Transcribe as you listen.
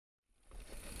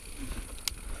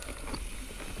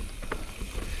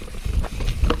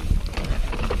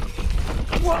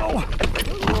Whoa!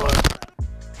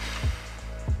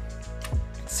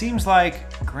 It seems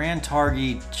like Grand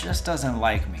Targhee just doesn't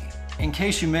like me. In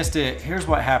case you missed it, here's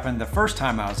what happened the first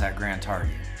time I was at Grand Targhee.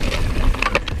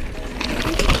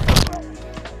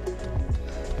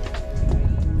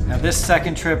 Now this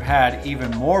second trip had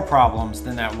even more problems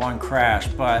than that one crash,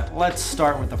 but let's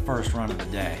start with the first run of the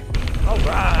day. All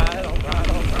right, all right,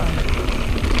 all right.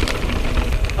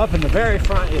 Up in the very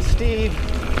front is Steve.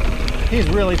 He's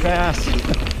really fast.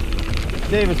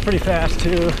 David's pretty fast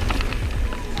too.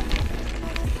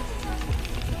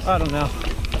 I don't know.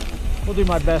 We'll do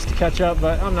my best to catch up,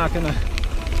 but I'm not gonna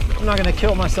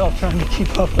kill myself trying to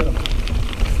keep up with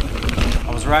them.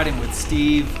 I was riding with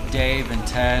Steve, Dave, and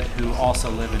Ted, who also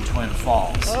live in Twin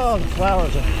Falls. Oh, the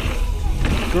flowers are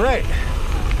great.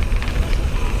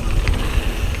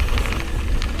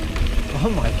 Oh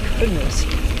my goodness.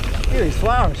 Look at these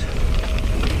flowers.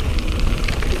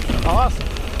 Awesome.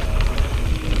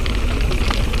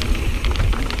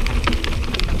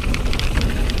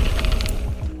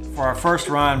 For our first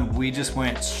run, we just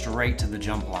went straight to the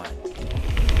jump line.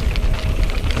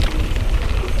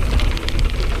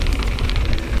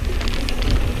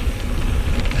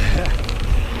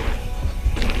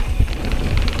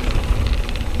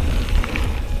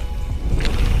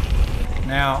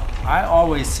 Now, I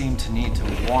always seem to need to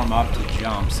warm up to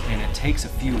jumps, and it takes a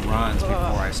few runs before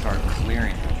I start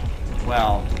clearing them.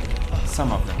 Well,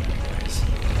 some of them anyways.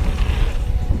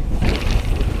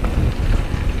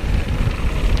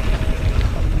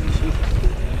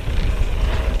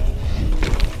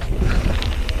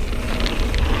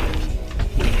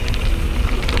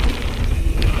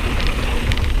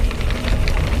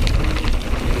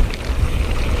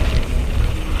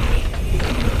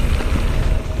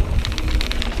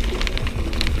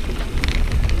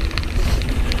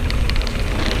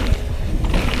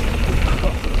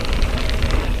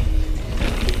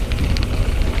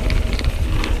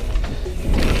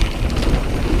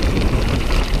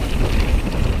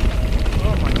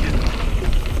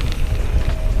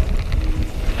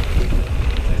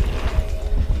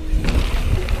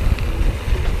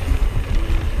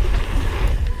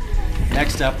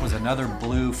 Next up was another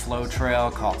blue flow trail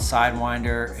called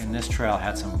Sidewinder, and this trail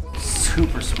had some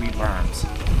super sweet berms.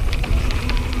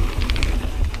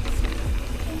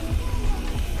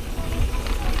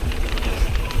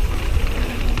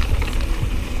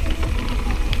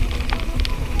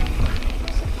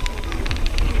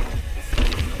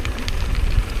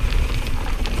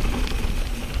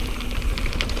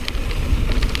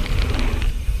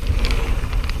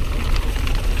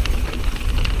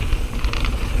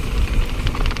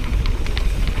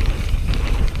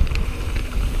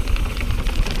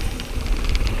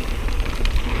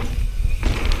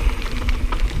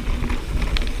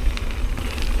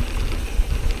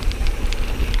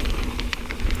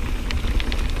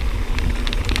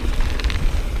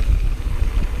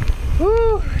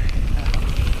 Woo!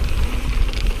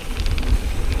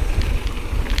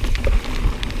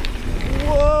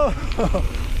 Whoa!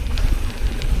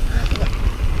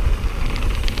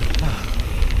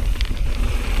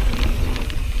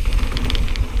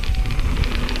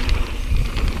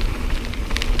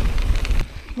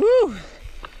 Woo!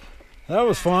 That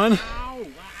was fun. Ow, ow,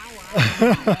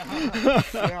 ow.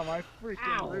 Yeah, my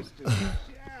freaking wrist is...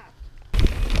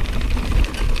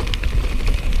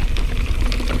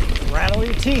 Rattle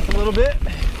your teeth a little bit.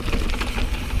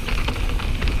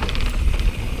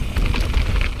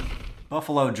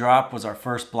 Buffalo Drop was our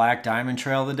first black diamond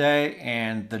trail of the day,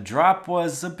 and the drop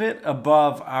was a bit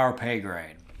above our pay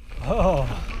grade. Oh.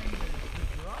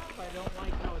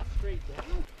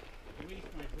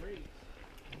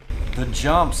 The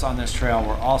jumps on this trail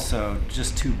were also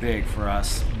just too big for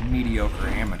us mediocre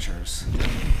amateurs.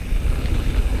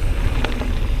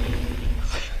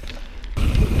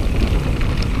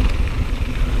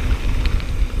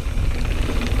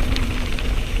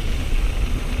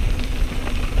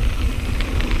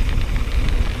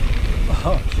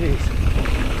 Oh, jeez.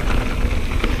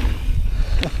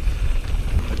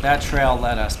 But that trail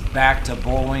led us back to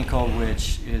Bullwinkle,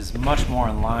 which is much more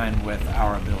in line with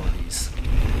our abilities.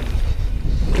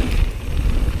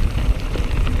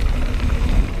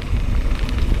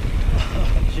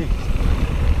 Oh, jeez.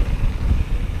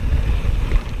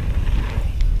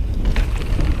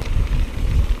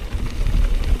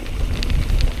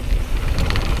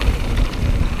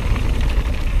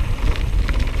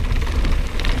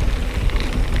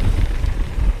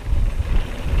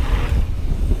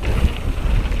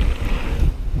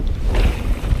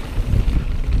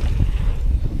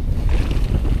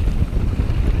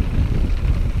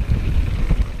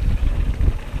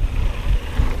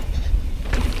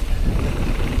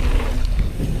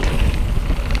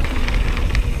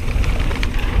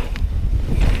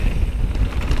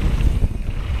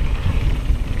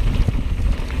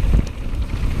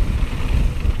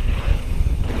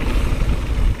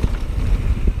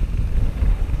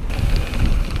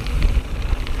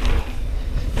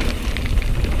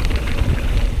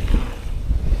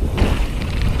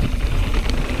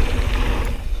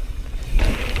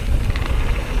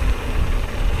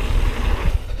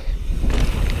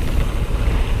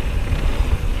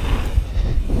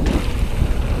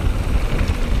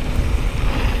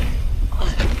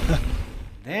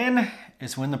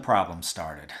 is when the problem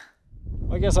started.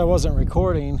 I guess I wasn't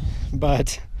recording,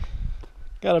 but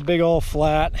got a big old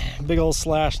flat, big old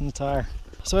slash in the tire.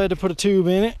 So I had to put a tube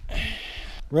in it.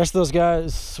 The rest of those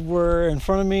guys were in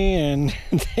front of me and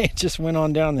they just went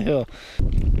on down the hill.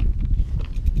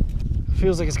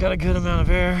 Feels like it's got a good amount of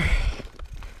air.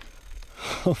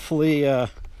 Hopefully,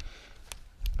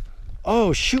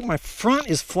 oh shoot, my front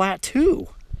is flat too.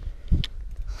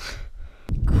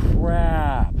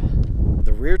 Crap.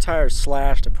 The rear tire is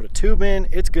slashed. I put a tube in,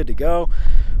 it's good to go,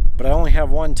 but I only have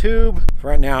one tube.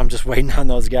 Right now I'm just waiting on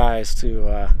those guys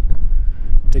to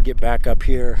get back up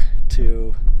here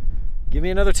to give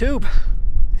me another tube.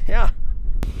 Yeah.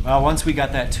 Well, once we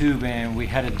got that tube in, we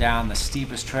headed down the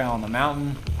steepest trail on the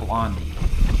mountain, Blondie.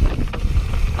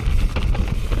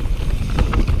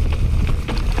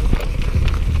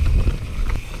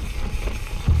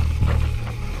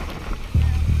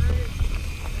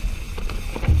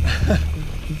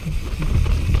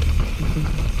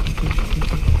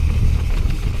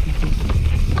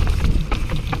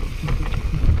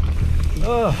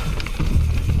 Oh.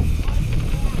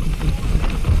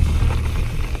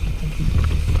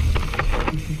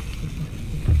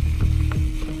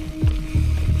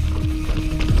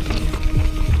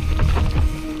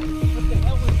 What the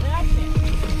hell was that thing?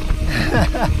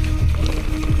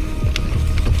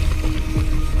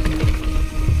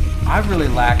 I really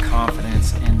lack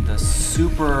confidence in the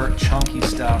super chunky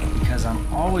stuff because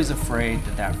I'm always afraid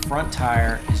that that front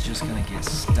tire is just going to get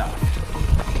stuffed.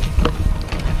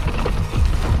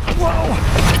 Whoa!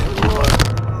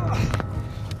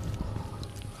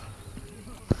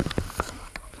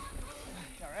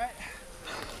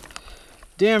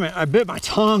 Damn it, I bit my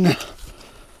tongue.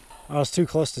 I was too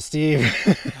close to Steve.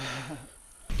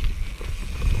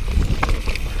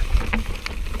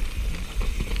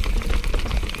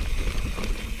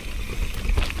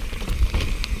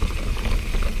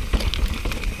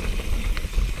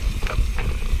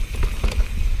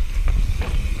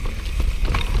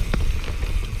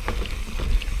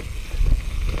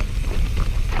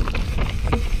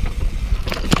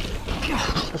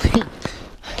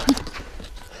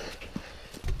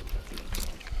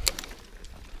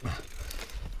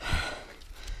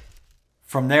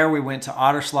 From there, we went to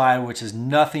Otter Slide, which is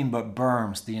nothing but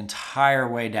berms the entire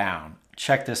way down.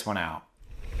 Check this one out.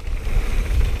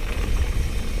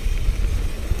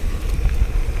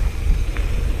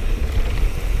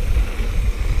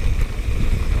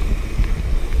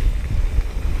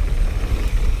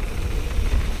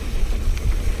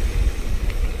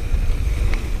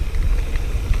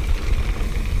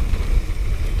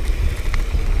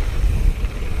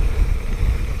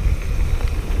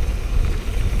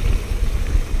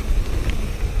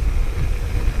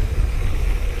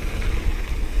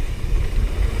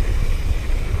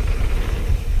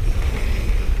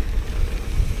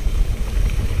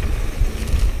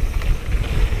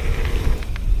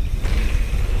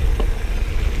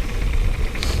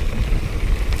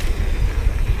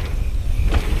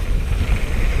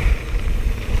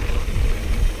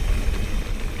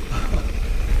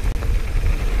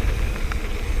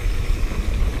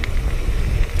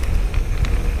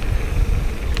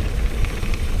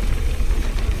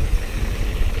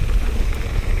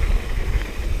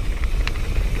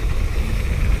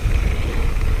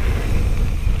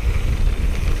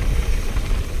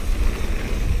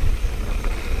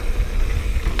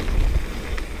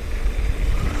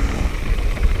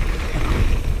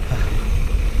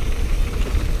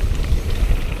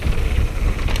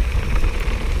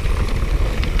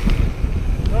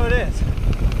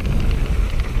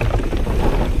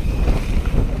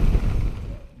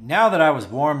 Now that I was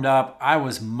warmed up, I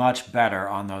was much better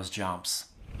on those jumps.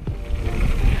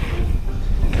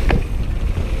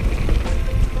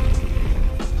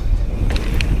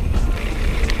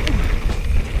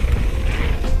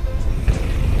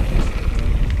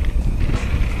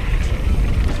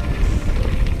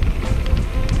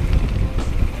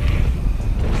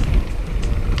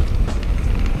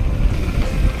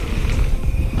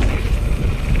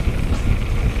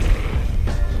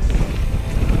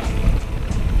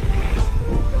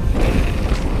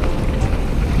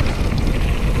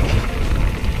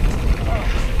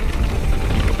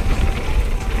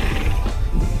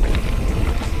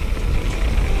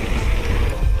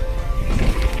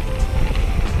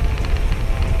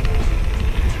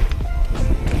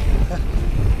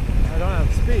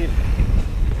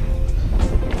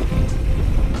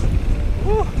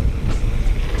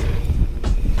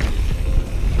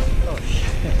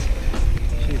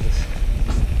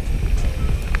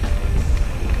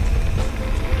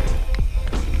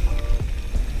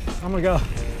 I'm gonna go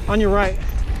on your right.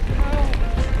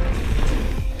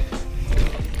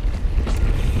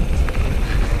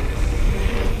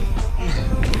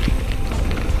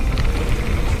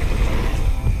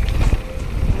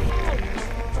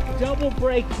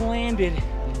 brake landed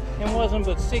and wasn't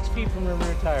but 6 feet from the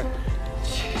rear tire.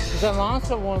 Because I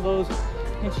launched at one of those,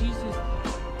 and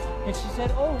she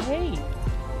said, "Oh hey,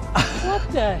 what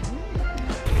the?"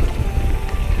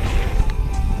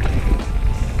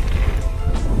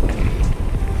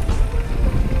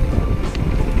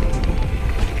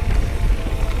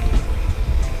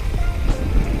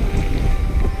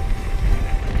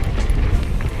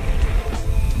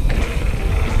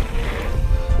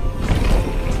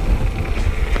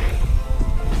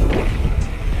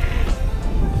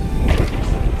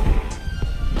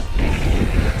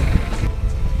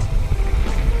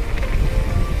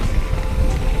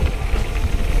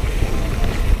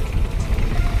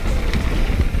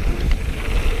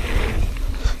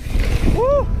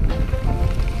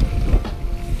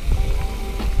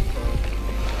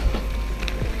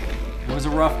 It was a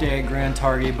rough day at Grand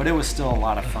Targhee, but it was still a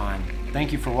lot of fun.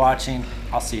 Thank you for watching.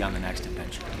 I'll see you on the next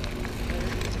adventure.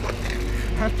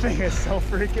 That thing is so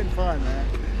freaking fun, man.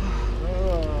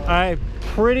 Oh. I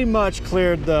pretty much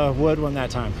cleared the wood one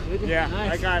that time. Yeah,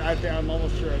 Nice. I'm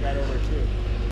almost sure I got over 2.